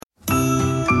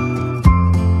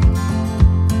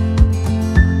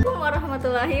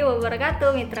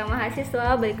wabarakatuh, mitra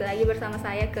mahasiswa. Balik lagi bersama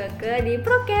saya Keke di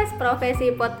Profesi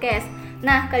Podcast.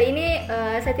 Nah, kali ini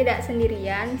saya tidak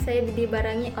sendirian. Saya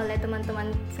dibarengi oleh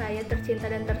teman-teman saya tercinta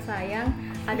dan tersayang.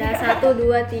 Ada 1, 2,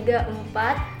 3,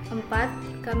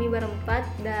 4. Kami berempat.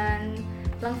 Dan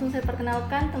langsung saya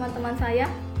perkenalkan teman-teman saya.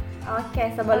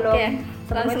 Sebelum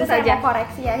itu saya mau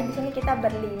koreksi ya, di sini kita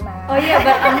berlima. Oh iya,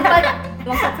 berempat.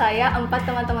 Maksud saya 4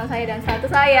 teman-teman saya dan 1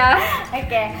 saya.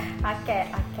 Oke.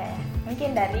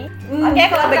 Mungkin dari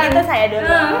kalau begitu saya dulu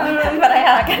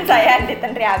perkenalkan saya di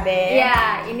Tenri AB.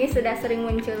 Iya, ini sudah sering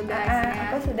muncul guys.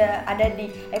 Aku sudah ada di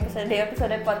episode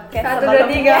podcast 1, 2,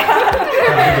 3.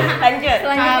 Lanjut.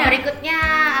 Selanjutnya berikutnya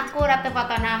aku Ratu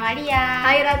Fatona Amalia.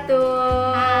 Hai Ratu.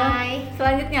 Hai.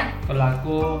 Selanjutnya. Kalau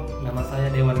aku, nama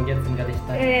saya Dewan Giat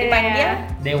Senggarista. Dipanggil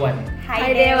Dewan.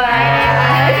 Hai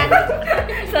Dewan.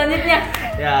 Selanjutnya.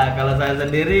 Ya, kalau saya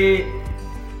sendiri,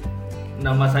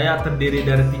 nama saya terdiri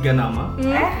dari 3 nama.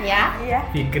 Ya. Iya.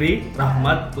 Fikri,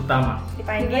 Rahmat, Utama.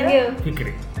 Dipanggil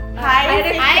Fikri. Hai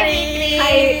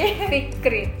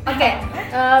Fikri. Oke,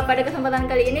 pada kesempatan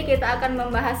kali ini kita akan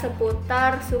membahas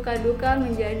seputar suka duka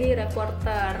menjadi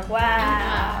reporter.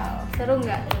 Wow. Seru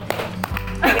nggak?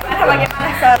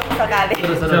 Bagaimana seru sekali.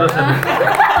 Seru.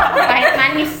 Pahit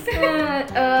manis.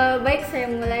 Baik, saya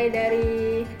mulai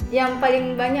dari yang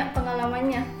paling banyak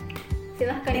pengalamannya.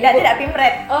 Silahkan. Tidak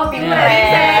Pimret. Oh, Pimret.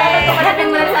 Saya kepada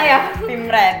Pimret saya.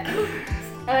 Pimret.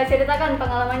 Ceritakan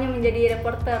pengalamannya menjadi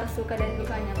reporter, suka dan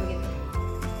dukanya begitu.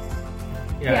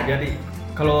 Ya, jadi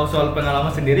kalau soal pengalaman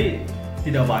sendiri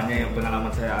tidak banyak yang pengalaman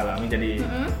saya alami. Jadi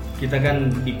kita kan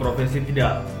di profesi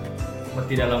tidak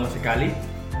lama sekali.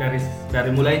 Dari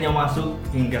mulainya masuk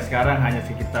hingga sekarang hanya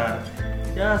sekitar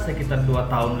 2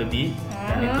 tahun lebih.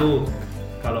 Dan itu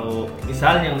kalau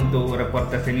misalnya untuk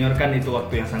reporter senior kan itu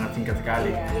waktu yang sangat singkat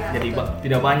sekali. Jadi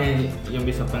tidak banyak yang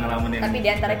bisa pengalaman yang. Tapi di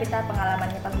antara kita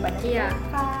pengalamannya paling banyak. Iya.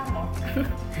 Kamu.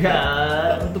 Ya,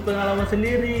 untuk pengalaman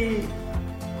sendiri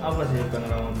apa sih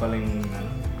pengalaman paling?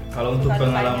 Kalau untuk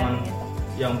pengalaman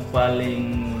yang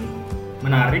paling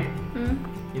menarik,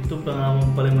 itu pengalaman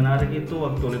paling menarik itu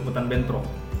waktu liputan bentrok.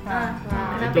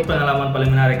 Itu pengalaman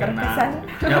paling menarik karena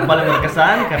yang paling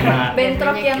berkesan karena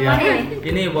bentrok yang mana nih?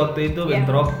 Ini waktu itu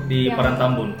bentrok di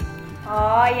Parantambun.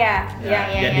 Oh iya.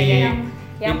 Jadi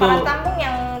Yang itu Parantambun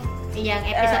yang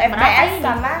episode berapa FBS ini?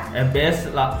 sama FBS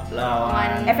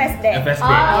lawan FSD.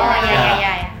 Oh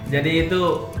iya. Jadi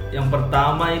itu yang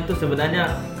pertama itu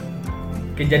sebenarnya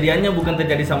kejadiannya bukan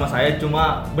terjadi sama saya,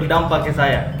 cuma berdampak ke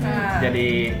saya.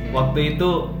 Jadi waktu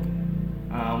itu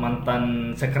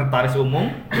mantan sekretaris umum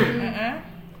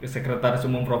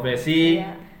profesi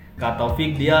Kak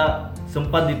Taufik, dia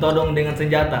sempat ditodong dengan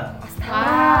senjata.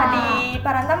 Di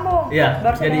Parantambung. Iya.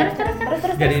 Terus.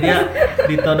 Jadi dia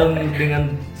ditodong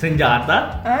dengan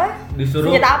senjata. Disuruh.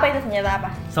 Senjata apa?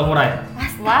 Samurai.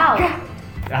 Wow.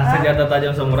 Senjata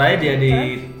tajam samurai, dia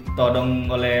ditodong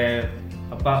oleh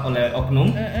oknum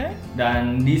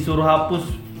dan disuruh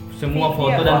hapus semua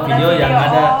foto dan video yang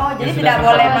ada. Jadi tidak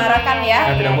boleh merekam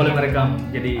ya? Tidak boleh merekam.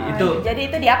 Jadi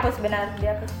itu dihapus benar.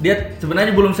 Dia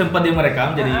sebenarnya belum sempat dia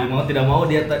merekam, jadi mau tidak mau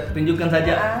dia tunjukkan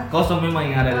saja kosong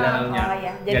memang yang ada di dalamnya.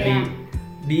 Jadi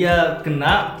dia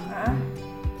kena,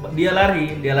 dia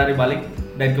lari balik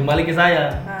dan kembali ke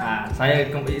saya. Nah, saya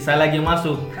lagi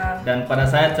masuk dan pada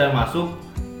saat saya masuk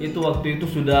itu waktu itu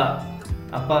sudah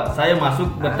saya masuk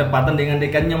bertepatan dengan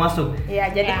dekannya masuk.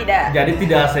 Iya, jadi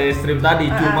tidak se-ekstrim tadi,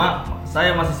 cuma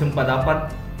saya masih sempat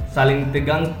dapat saling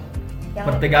tegang,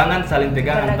 pertegangan saling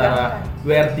tegang antara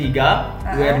WR3,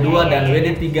 WR2 dan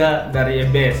WD3 dari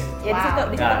EBS. Ya di situ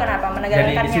kenapa menegaskan?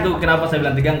 Jadi di situ kenapa saya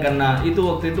bilang tegang, karena itu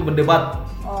waktu itu berdebat.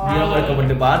 Mereka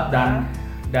berdebat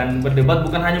dan berdebat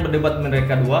bukan hanya berdebat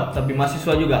mereka dua, tapi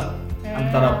mahasiswa juga.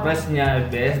 Antara presnya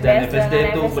EBS dan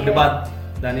FSD itu berdebat.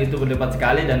 Dan itu berdebat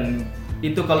sekali, dan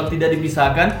itu kalau tidak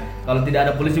dipisahkan, kalau tidak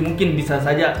ada polisi mungkin bisa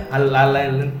saja hal-hal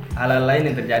lain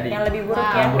yang terjadi. Yang lebih buruk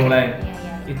ya. Lain.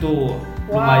 Itu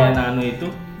lumayan itu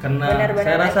karena Benar-benar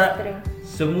saya rasa ekstrim.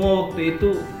 semua waktu itu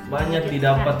banyak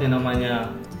didapat yang namanya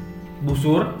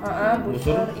busur,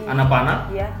 anak panah,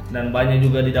 dan banyak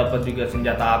juga didapat juga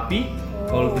senjata api.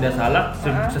 Kalau tidak salah,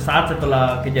 sesaat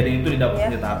setelah kejadian itu didapat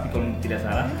senjata api kalau tidak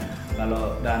salah.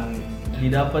 Dan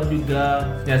didapat juga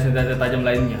senjata tajam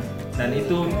lainnya. Dan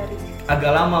itu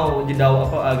agak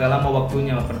lama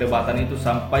waktunya perdebatan itu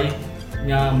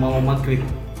sampainya mau maghrib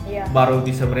baru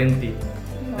bisa berhenti.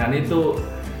 Dan itu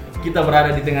kita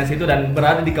berada di tengah situ dan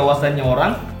berada di kawasannya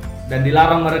orang dan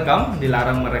dilarang merekam,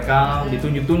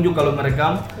 ditunjuk kalau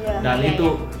merekam. Dan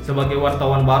itu sebagai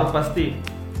wartawan baru pasti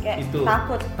itu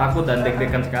takut dan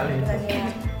deg-degan sekali.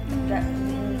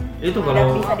 Itu Itu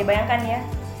kalau bisa dibayangkan ya.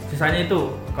 sisanya itu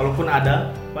kalaupun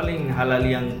ada paling hal-hal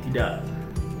yang tidak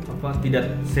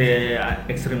se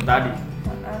ekstrim tadi.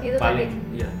 Itu Paling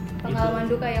tadi ya. pengalaman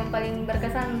duka yang paling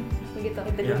berkesan begitu.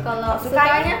 Ya. Kalau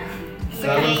Sukanya?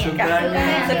 sukanya,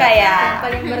 Sukanya Suka ya. yang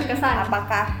paling berkesan.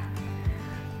 Apakah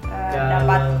Kalau-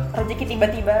 dapat rezeki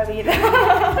tiba-tiba begitu?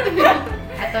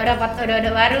 Atau dapat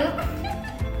ode-ode baru?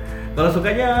 Kalau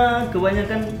sukanya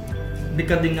kebanyakan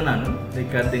dekat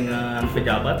dengan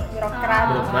pejabat, Birokrat.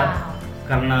 birokrat,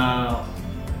 karena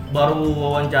baru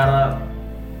wawancara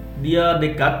dia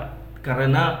dekat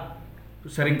karena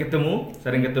sering ketemu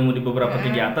di beberapa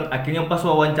kegiatan. Akhirnya pas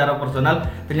wawancara personal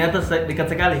ternyata dekat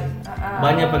sekali.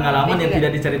 Banyak pengalaman yang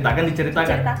tidak diceritakan.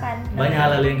 Banyak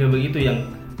hal-hal yang kayak begitu yang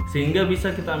sehingga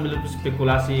bisa kita ambil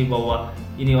spekulasi bahwa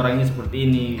ini orangnya seperti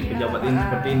ini, pejabat ini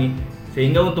seperti ini.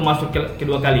 Sehingga untuk masuk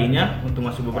kedua kalinya, untuk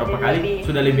masuk beberapa kali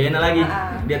sudah lebih enak lagi.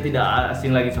 Dia tidak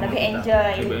asing lagi sama Lebih kita.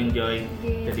 enjoy. Lebih enjoy.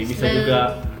 Jadi bisa juga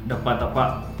dapat dapat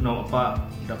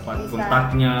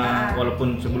kontaknya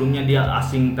walaupun sebelumnya dia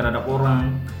asing terhadap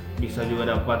orang, bisa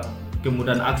juga dapat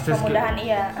kemudahan akses Kemudahan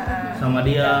sama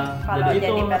dia. Kalau Jadi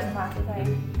jadi pers mahasiswa ya.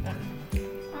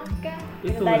 Oke.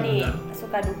 Itu tadi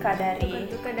suka duka dari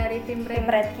Suka dari tim tim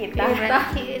Red. red kita.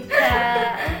 Kita.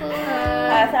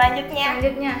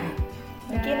 Selanjutnya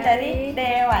mungkin dari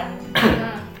Dewan.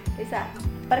 Nah, bisa.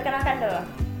 Perkenalkan dulu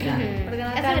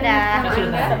Perkenalkan Sudah. nama Sudah.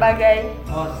 Anda. sebagai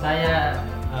Saya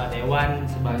Dewan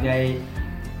sebagai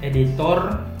editor,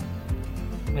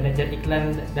 manajer iklan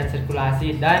dan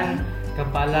sirkulasi dan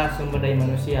kepala sumber daya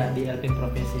manusia di LP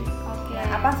Profesi. Oke.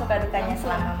 apa suka dukanya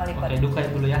selama meliput? Oke, duka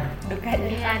dulu ya.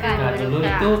 Dukanya. Nah, dulu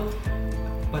itu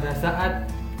pada saat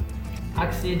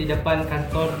aksi di depan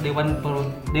kantor Dewan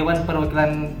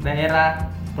Perwakilan Daerah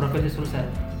Provinsi Sulsel.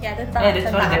 Ya, tentang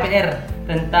DPR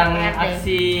tentang DPRD.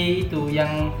 aksi itu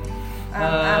yang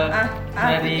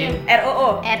dari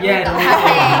RUU. ya,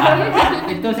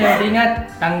 itu saya masih ingat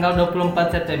tanggal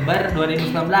 24 September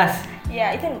 2019.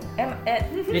 Ya, itu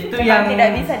Itu memang yang tidak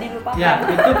bisa dilupakan. Ya,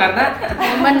 itu karena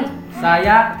momen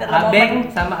saya, Dalam Abeng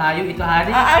sama Ayu itu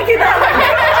hari Kita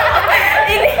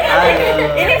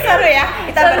ini seru ya,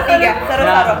 kita bertiga seru.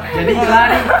 jadi itu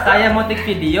hari saya mau take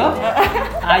video,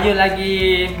 Ayu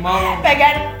lagi mau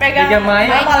Pegang Pegang mic.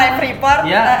 mau live report.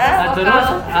 ya, terus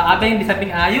Abeng di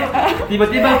samping Ayu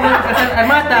tiba-tiba keluar kesan air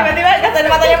mata. Tiba-tiba gas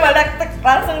matanya meledak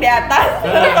langsung di atas.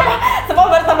 Semua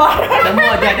bertebar.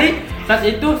 Semua jadi saat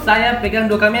itu saya pegang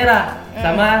 2 kamera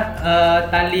sama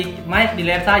tali mic di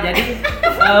leher saya. Jadi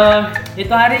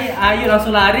itu hari Ayu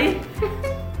langsung lari,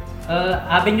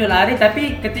 Abeng juga lari,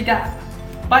 tapi ketika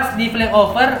pas di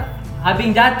flyover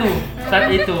Abeng jatuh saat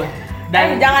itu.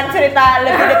 Dan jangan cerita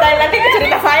lebih detail nanti ke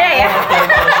cerita saya ya.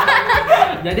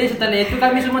 Jadi setelah itu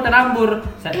kami semua terambur.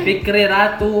 Fikri,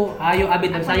 Ratu, Ayu,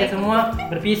 Abid dan saya semua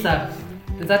berpisah.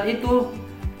 Dan saat itu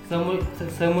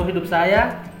seumur hidup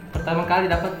saya pertama kali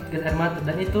dapat gas air mata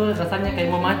dan itu rasanya kayak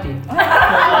mau mati.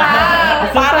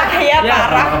 Parah ya,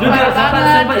 parah. Jujur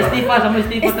sempat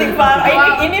Istighfar.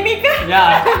 Ini Mika.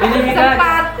 Ya, ini Mika.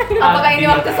 Apakah ini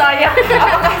waktu saya?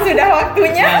 Apakah sudah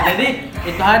waktunya? Ya, jadi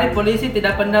itu hari polisi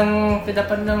tidak pandang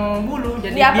bulu.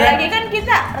 Jadi Ya, apalagi kan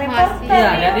kita reporter. Iya,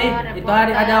 ya. jadi itu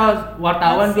hari ada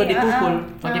wartawan juga Masih, dipukul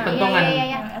pakai pentongan.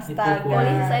 iya. Astaga. Dipukul.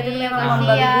 Polisi saya itu memang Kasihan.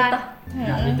 membabi buta.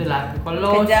 Ya, itulah.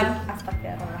 Kejam.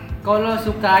 Astagfirullah. Kalau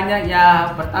sukanya ya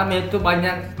pertama itu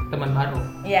banyak teman baru.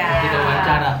 Ya. Kita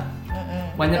wawancara.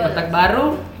 Banyak kontak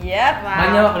baru, Yep.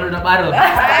 banyak peluru baru.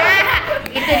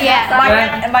 Itu dia.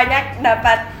 Banyak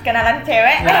dapat kenalan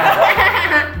cewek. Ya.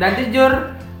 Dan jujur,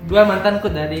 2 mantanku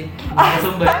dari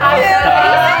sumber.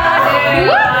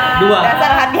 Dua.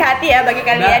 Dasar hati-hati ya bagi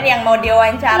kalian yang mau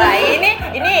diwawancarai.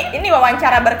 Ini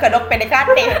wawancara berkedok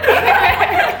PDKT.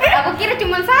 Aku kira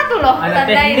cuma satu loh. Anak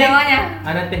Tandai teknik, namanya.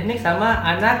 anak teknik sama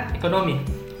anak ekonomi.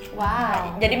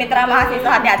 Wow. Jadi mitra mahasiswa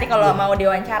hati-hati kalau mau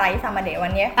diwawancarai sama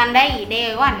Dewan ya. Tandai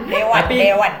Dewan.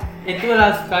 Dewan.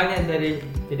 Itulah sukanya dari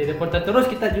jadi reporter. Terus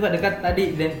kita juga dekat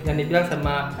tadi yang dibilang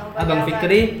sama Abang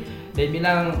Fikri. Dia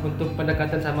bilang untuk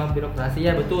pendekatan sama birokrasi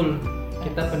ya betul.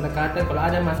 Kita pendekatan kalau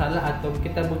ada masalah atau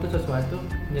kita butuh sesuatu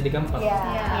jadi gampang. Iya.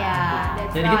 Ya.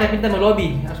 Jadi kita pintar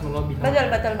melobi, harus melobi. Betul.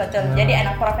 Jadi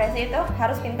anak profesi itu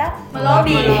harus pintar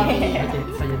Melobi. Oke,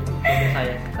 itu saja tugas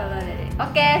saya. Kalau dari.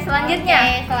 Oke, selanjutnya.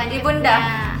 Oke, selanjutnya. Ibunda.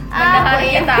 Bendahara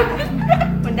kita.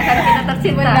 Bendahara kita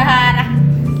tercinta. Bendahara.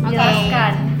 Oke.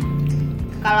 Jelaskan.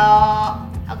 Kalau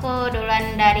aku duluan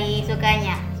dari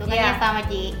sukanya Iya.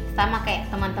 sama kayak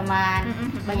teman-teman,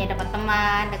 banyak dapat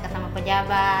teman, dekat sama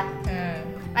pejabat.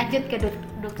 Lanjut ke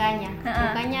dukanya.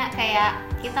 Dukanya kayak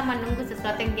kita menunggu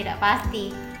sesuatu yang tidak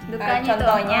pasti. Dukanya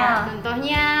Contohnya.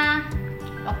 Contohnya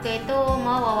waktu itu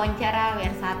mau wawancara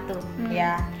WR1.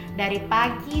 Ya. dari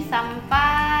pagi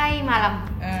sampai malam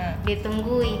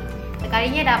ditunggui.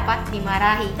 Sekalinya dapat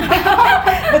dimarahi.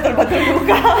 Betul-betul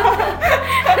juga.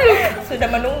 Sudah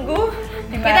menunggu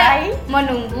dimarahi. Kita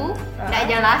menunggu, tidak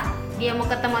jelas dia mau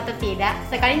ketemu atau tidak.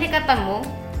 Sekalinya ketemu,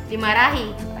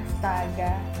 dimarahi.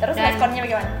 Astaga. Terus Dan- responnya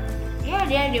bagaimana? Ya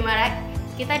dia dimarahi,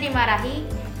 kita dimarahi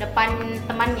depan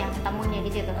temannya, tamunya di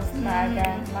situ.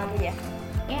 Astaga, malu ya.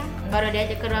 Ya, baru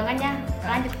diajak ke ruangannya,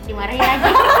 lanjut dimarahi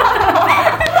lagi.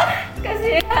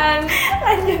 Kasihan.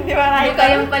 Lanjut dimarahi. Duka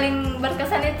yang paling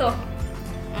berkesan itu.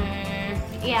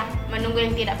 Iya, menunggu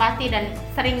yang tidak pasti dan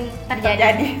sering terjadi.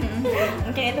 terjadi.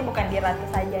 Mungkin itu bukan di Ratu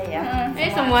saja ya.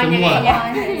 Semuanya Semua. kayaknya.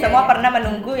 Semua pernah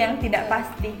menunggu yang tidak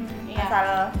pasti. Iya.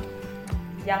 Asal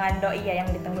jangan doi ya yang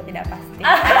ditunggu tidak pasti.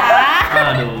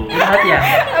 Aduh. Jahat ya.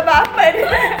 Apa-apa deh.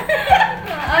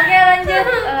 Oke, lanjut.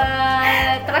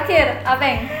 Terakhir,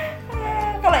 Abeng.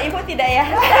 Kalau ibu tidak ya.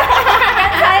 Kan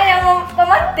saya yang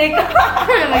pemetik.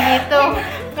 Begitu.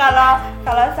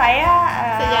 Kalau saya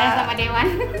Sejalan sama Dewan.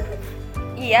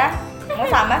 iya, mau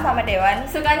sama Dewan.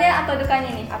 Sukanya atau dukanya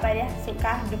nih? Apa ya?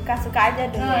 Suka aja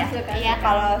dulu ya. Suka. Iya.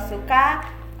 Kalau suka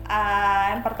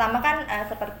yang pertama kan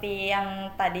seperti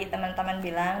yang tadi teman-teman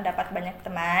bilang dapat banyak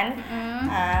teman.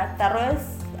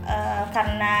 Terus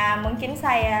karena mungkin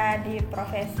saya di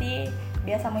profesi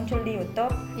biasa muncul di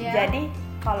YouTube, Iya. jadi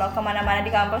kalau kemana-mana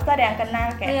di kampus tuh ada yang kenal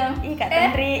kayak Iya. ih Kak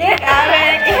Tendri, ih Kak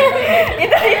Abeng,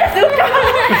 itu suka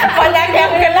banyak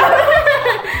yang kenal.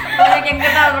 Banyak yang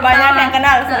kenal pertama. Banyak yang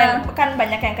kenal selain kan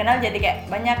banyak yang kenal jadi kayak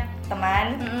banyak teman.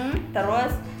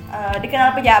 Terus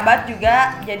dikenal pejabat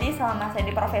juga, jadi selama saya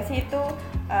di profesi itu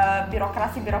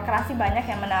birokrasi banyak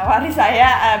yang menawari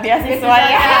saya beasiswa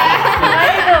ya.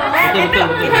 Betul.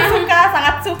 Itu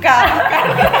sangat suka.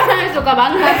 Suka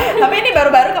banget. Tapi ini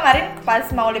baru-baru kemarin pas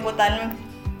mau liputan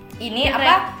ini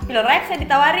Pilrek saya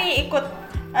ditawari ikut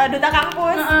duta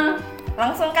kampus.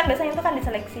 Langsung kan biasanya itu kan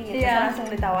diseleksi gitu, Iya. saya langsung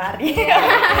ditawari.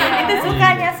 Itu suka.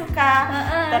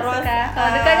 Terus Kalau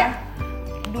dukanya?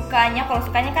 Dukanya, kalau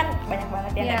sukanya kan banyak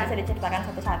banget ya, Iya. nggak bisa diceritakan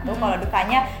satu-satu. Kalau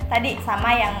dukanya tadi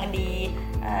sama yang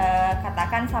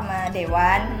dikatakan sama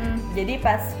Dewan. Jadi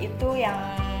pas itu yang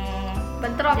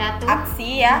Bentrok. Jatuh.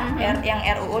 aksi ya, yang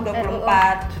RUU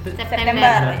 24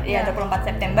 September. Ya, 24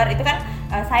 September itu kan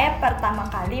saya pertama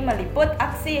kali meliput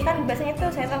aksi. Kan biasanya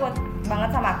tuh saya takut banget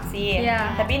sama aksi.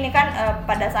 Iya. Tapi ini kan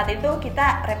pada saat itu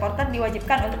kita reporter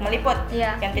diwajibkan untuk meliput.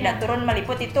 Iya. Yang tidak turun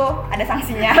meliput itu ada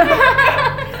sanksinya.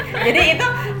 Jadi itu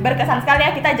berkesan sekali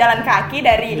ya, kita jalan kaki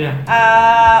dari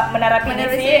Menara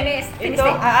Pinisi itu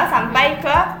sampai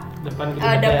ke Depan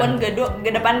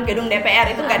depan gedung DPR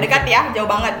itu nggak dekat ya, jauh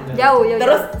banget. Jauh.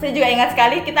 Terus saya juga ingat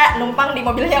sekali kita numpang di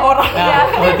mobilnya orang.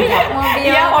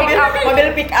 Mobil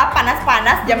pick up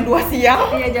panas-panas jam 2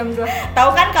 siang. Iya, jam 2. Tahu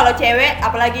kan kalau cewek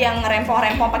apalagi yang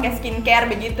rempong-rempong pakai skincare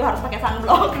begitu harus pakai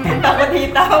sunblock, takut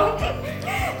hitam.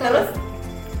 Terus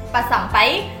pas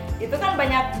sampai itu kan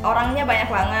orangnya banyak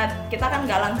banget. Kita kan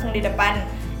nggak langsung di depan.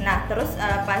 Nah terus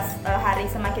pas hari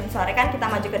semakin sore kan kita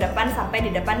maju ke depan sampai di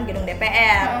depan gedung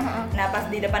DPR. Nah pas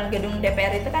di depan gedung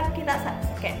DPR itu kan kita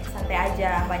kayak santai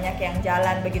aja, banyak yang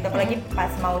jalan begitu. Apalagi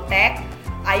pas mau tag,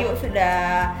 Ayu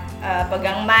sudah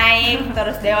pegang mic,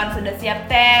 terus Dewan sudah siap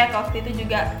tag. Waktu itu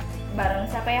juga bareng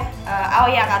siapa ya?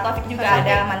 Kak Taufik juga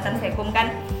ada, mantan Sekum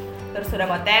kan. Terus sudah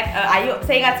mau tag, Ayu,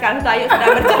 saya ingat sekali tuh Ayu sudah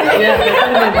bercermin. Iya,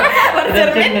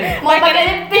 bercermin, mau pakai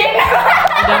lip tint.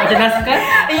 Udah baca naskah?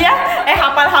 Iya,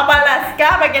 hafal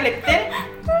naskah pakai lip tint.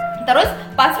 Terus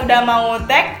pas udah mau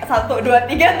tag 1, 2,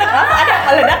 3 langsung ada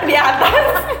meledak di atas.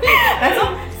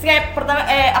 Langsung Skype pertama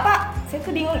saya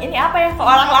tuh bingung ini apa ya, kok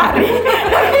orang lari.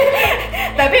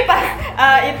 Tapi pas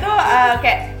itu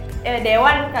kayak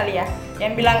Dewan kali ya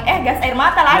yang bilang gas air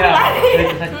mata lari.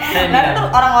 Lalu tuh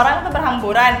orang-orang tuh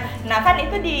berhamburan. Nah kan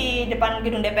itu di depan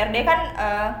gedung DPRD kan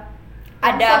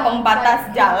ada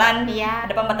pembatas jalan. Iya.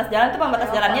 Ada pembatas jalan tuh, pembatas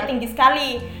jalannya tinggi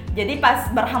sekali. Jadi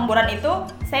pas berhamburan itu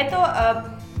saya tuh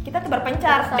kita tuh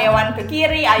berpencar, Dewan ke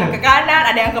kiri, Ayu ke kanan,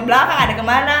 ada yang ke belakang, ada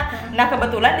kemana. Nah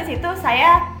kebetulan di situ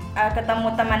saya ketemu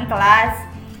teman kelas.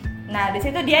 Nah di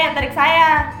situ dia yang tarik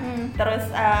saya. Terus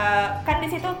kan di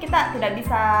situ kita tidak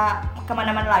bisa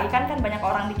kemana-mana lagi kan banyak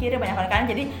orang di kiri, banyak orang di kanan.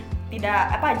 Jadi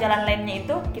tidak jalan lainnya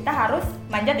itu kita harus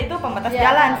manjat itu pembatas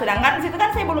jalan. Sedangkan di situ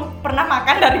kan saya belum pernah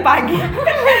makan dari pagi.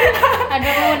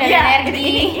 Aduh, dari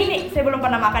energi. Ini saya belum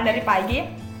pernah makan dari pagi.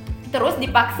 Terus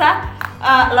dipaksa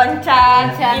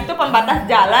loncat itu pembatas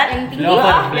jalan yang tinggi,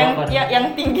 yang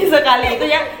tinggi sekali itu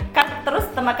yang kan.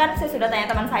 Terus kan saya sudah tanya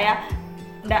teman saya,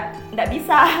 nggak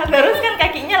bisa. Terus kan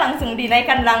kakinya langsung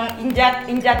dinaikkan,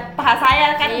 injak paha saya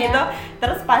kan gitu.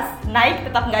 Terus pas naik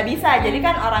tetap nggak bisa, jadi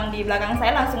kan orang di belakang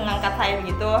saya langsung ngangkat saya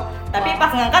begitu. Tapi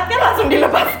pas ngangkat kan langsung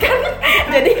dilepaskan.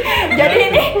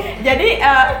 jadi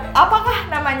apakah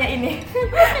namanya ini?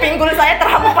 Pinggul saya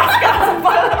terhempas ke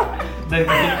aspal. Dari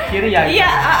kiri ya? Iya,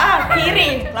 kiri,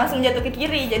 langsung jatuh ke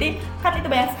kiri. Jadi kan itu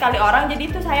banyak sekali orang, jadi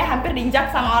itu saya hampir diinjak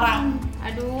sama orang.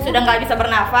 Aduh. Sudah nggak bisa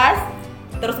bernafas,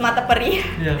 terus mata perih,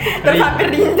 Ya, terus perih. hampir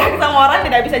diinjak sama orang,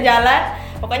 tidak bisa jalan.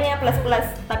 Pokoknya plus.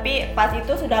 Tapi pas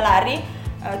itu sudah lari,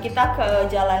 kita ke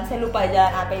jalan, saya lupa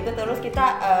jalan apa itu. Terus kita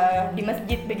di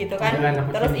masjid begitu kan.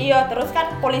 Terus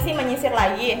kan polisi menyisir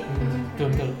lagi.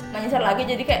 Betul. Menyisir lagi,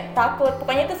 jadi kayak takut.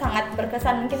 Pokoknya itu sangat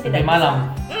berkesan, mungkin Sampai tidak malam.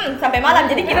 bisa. Sampai malam.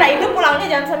 Jadi kita itu pulangnya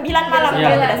jam 9 malam Iya.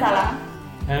 kalau tidak salah.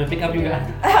 Pick up juga.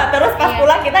 Terus pas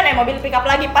pulang kita naik mobil pick up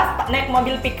lagi. Pas naik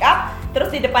mobil pick up,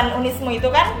 terus di depan Unismu itu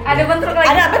kan Ada bentrok lagi.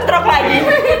 ada bentrok lagi.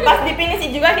 Pas di Pinisi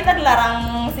juga kita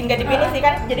dilarang singgah di Pinisi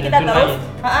kan. Jadi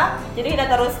kita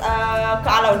terus ke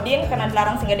Alauddin karena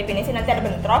dilarang singgah di Pinisi, nanti ada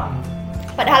bentrok.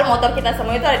 Padahal motor kita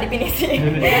semua itu ada di Pinisi.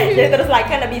 Jadi terus lagi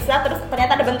kan nggak bisa, terus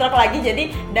ternyata ada bentrok lagi. Jadi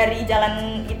dari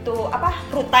jalan itu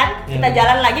rutan, kita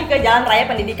jalan lagi ke jalan raya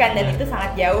pendidikan, dan itu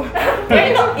sangat jauh.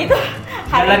 itu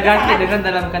hari Jalan itu kaki sangat- dengan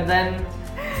dalam keadaan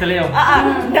seleo.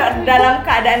 dalam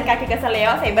keadaan kaki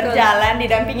keseleo, saya berjalan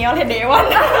didampingi oleh Dewan.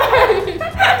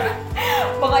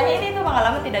 Pokoknya ini tuh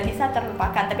pengalaman tidak bisa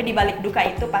terlupakan. Tapi di balik duka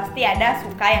itu pasti ada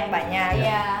suka yang banyak.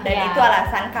 Iya. Dan Iya. itu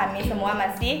alasan kami semua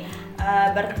masih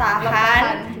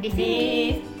bertahan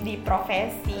di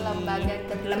profesi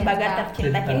Lembaga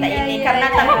tercinta kita Iya, ini. iya, karena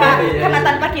iya.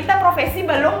 tanpa kita profesi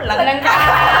belum lengkap.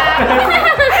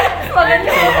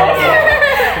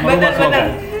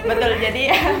 Betul. Jadi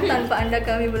Tanpa Anda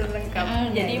kami belum lengkap.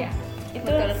 jadi Iya. itu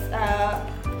Betul.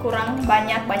 kurang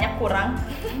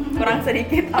kurang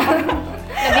sedikit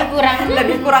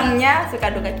lebih kurangnya suka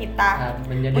duka kita.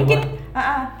 Menjadi Mungkin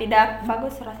tidak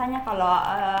bagus rasanya kalau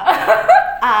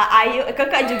Ayu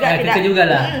Keke juga tidak. Keke juga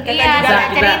lah. Keke Iya, juga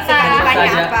kita cerita. suka dukanya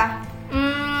Saja. apa?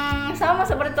 Sama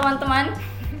seperti teman-teman.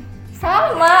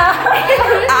 Sama.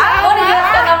 Mau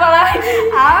dijelaskan apa lagi?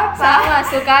 Apa? Sama,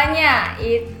 sukanya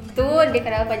itu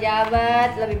dikenal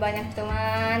pejabat, lebih banyak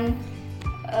teman,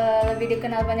 lebih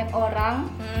dikenal banyak orang.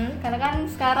 Karena kan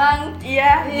sekarang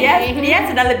Iya, dia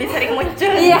sudah lebih sering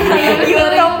muncul iya di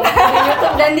YouTube, di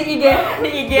YouTube dan di IG. di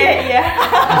IG, iya.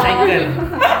 Cycle.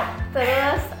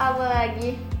 Terus apa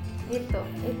lagi? Itu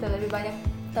lebih banyak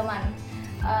teman.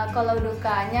 Kalau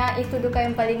dukanya itu duka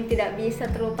yang paling tidak bisa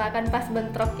terlupakan pas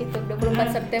bentrok itu 24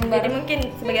 September. Jadi mungkin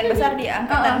sebagian besar di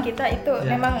angkatan kita itu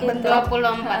memang Itu. bentrok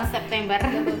 24 September.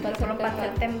 24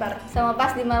 September. Sama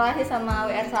pas dimarahi sama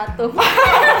WR1.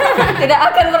 Tidak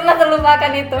akan pernah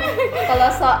terlupakan itu. Kalau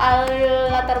soal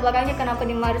latar belakangnya kenapa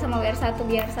dimarahi sama WR1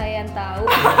 biar saya yang tahu.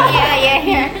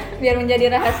 Iya. Biar menjadi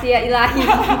rahasia ilahi.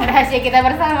 Rahasia kita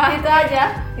bersama. Itu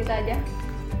aja.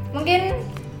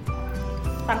 Mungkin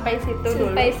Sampai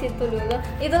situ dulu.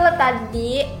 Itulah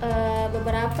tadi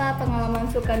beberapa pengalaman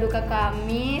suka duka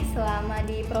kami selama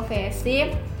di profesi.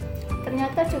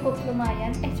 Ternyata cukup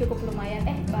lumayan.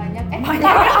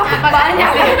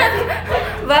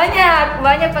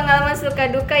 Banyak pengalaman suka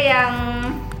duka yang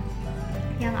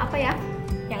apa ya?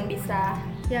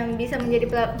 Yang bisa menjadi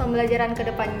pembelajaran ke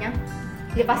depannya.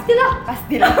 Ya pastilah.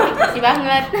 Pasti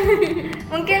banget.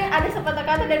 Mungkin ada sepatah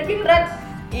kata dari Pimret.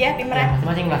 Iya, Pimret.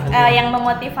 Masing-masing lah. Yang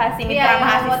memotivasi mitra yang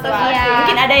mahasiswa. memotivasi.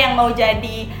 Mungkin ada yang mau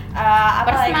jadi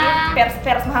PERSMA.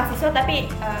 pers mahasiswa, tapi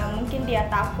mungkin dia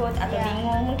takut atau Iya.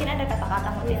 bingung. Mungkin ada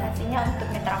kata-kata motivasinya untuk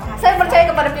mitra mahasiswa. Saya percaya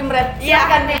kepada Pimret. Iya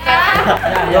kan,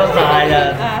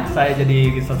 Saya jadi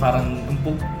sasaran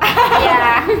empuk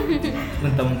Iya.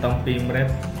 mentang-mentang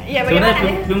Pimret. Iya, Sebenarnya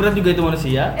bagaimana? Pimret juga itu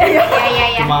manusia. Iya.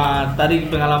 Cuma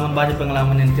tadi banyak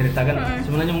pengalaman yang diceritakan.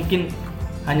 Sebenarnya mungkin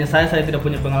hanya saya tidak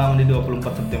punya pengalaman di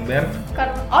 24 September.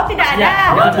 Oh, tidak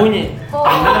ada. Dia punya. Oh.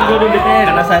 Dalam dua DPR.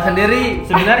 Karena saya sendiri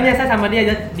Sebenarnya saya sama dia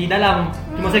di dalam.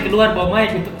 Cuma saya keluar bawa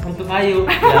mic untuk Ayu.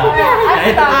 ya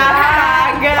itu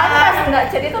Pantas enggak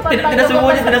cerita tentang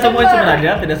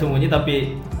tidak semuanya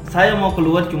tapi saya mau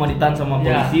keluar cuma ditahan sama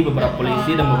polisi, beberapa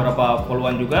polisi dan beberapa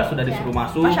poluan juga sudah disuruh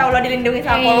masuk. Masya Allah, dilindungi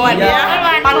sama poluan Iya. ya.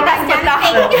 Pantas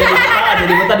betul.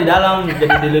 Jadi kita di dalam,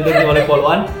 jadi dilindungi oleh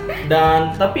poluan.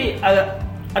 Dan tapi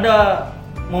ada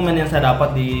momen yang saya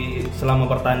dapat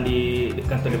selama bertahan di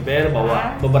kantor DPR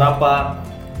bahwa beberapa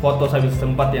foto saya bisa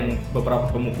sempat yang beberapa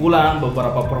pemukulan,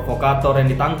 beberapa provokator yang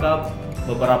ditangkap,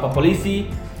 beberapa polisi,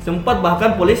 sempat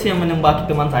bahkan polisi yang menembaki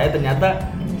teman saya, ternyata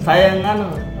saya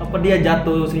dia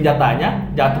jatuh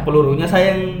senjatanya, jatuh pelurunya,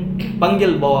 saya yang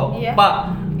panggil bahwa Iya. Pak,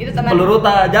 Itu teman. peluru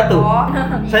tak jatuh. Oh.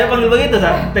 Saya panggil begitu,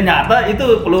 ternyata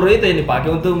itu peluru itu yang dipakai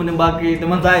untuk menembaki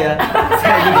teman saya.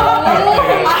 Saya juga.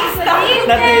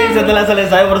 Nanti setelah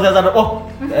selesai baru saya sadar,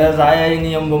 saya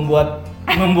ini yang membuat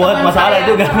masalah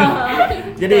juga.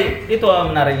 Jadi itu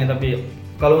menariknya. Tapi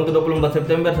kalau untuk 24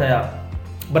 September saya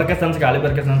berkesan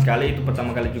sekali. Itu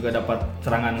pertama kali juga dapat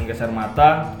serangan geser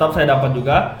mata. Tetap saya dapat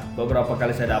juga beberapa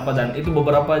kali saya dapat, dan itu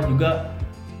beberapa juga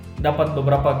dapat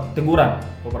beberapa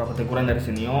teguran dari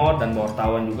senior dan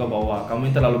wartawan juga bahwa kamu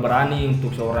ini terlalu berani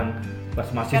untuk seorang pers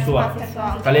mahasiswa.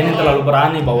 Kalian ini terlalu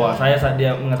berani, bahwa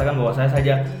dia mengatakan bahwa saya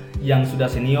saja yang sudah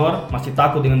senior masih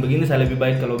takut dengan begini. Saya lebih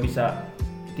baik kalau bisa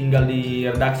tinggal di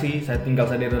redaksi, saya tinggal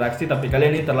di redaksi. Tapi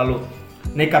kalian ini terlalu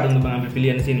nekat untuk mengambil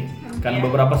pilihan di sini. Karena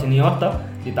beberapa senior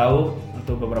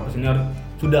untuk beberapa senior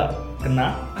sudah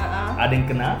kena, ada yang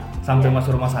kena sampai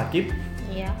masuk rumah sakit.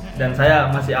 Iya. Dan saya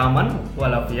masih aman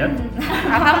walafiat.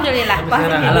 Alhamdulillah.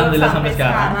 Alhamdulillah sampai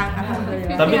sekarang.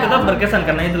 Alhamdulillah. Tapi tetap berkesan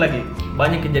karena itu lagi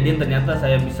banyak kejadian, ternyata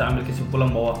saya bisa ambil kesimpulan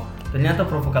bahwa ternyata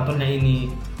provokatornya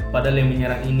ini, padahal yang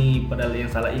menyerang ini, padahal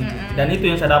yang salah ini. Dan itu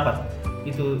yang saya dapat.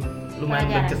 Itu lumayan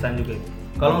berkesan juga.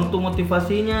 Kalau untuk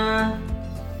motivasinya,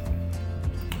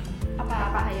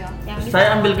 Apa ayo?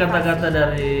 saya ambil kata-kata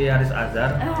dari Haris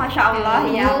Azhar. Masya Allah,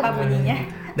 ya apa bunyinya?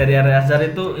 Dari Haris Azhar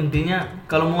itu intinya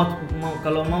kalau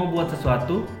mau buat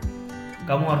sesuatu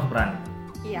kamu harus berani.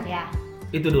 Iya.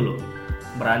 Itu dulu.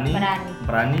 Berani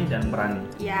dan berani.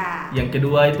 Iya. Yang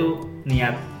kedua itu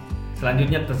niat.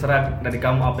 Selanjutnya terserah dari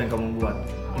kamu apa yang kamu buat.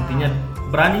 Intinya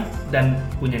berani dan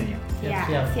punya niat.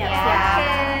 Siap.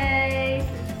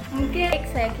 Oke.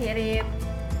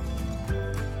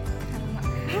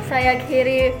 Mungkin saya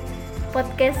akhiri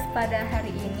podcast pada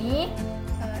hari ini.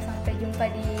 Sampai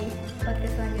jumpa di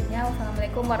podcast selanjutnya.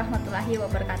 Wassalamualaikum warahmatullahi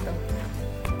wabarakatuh.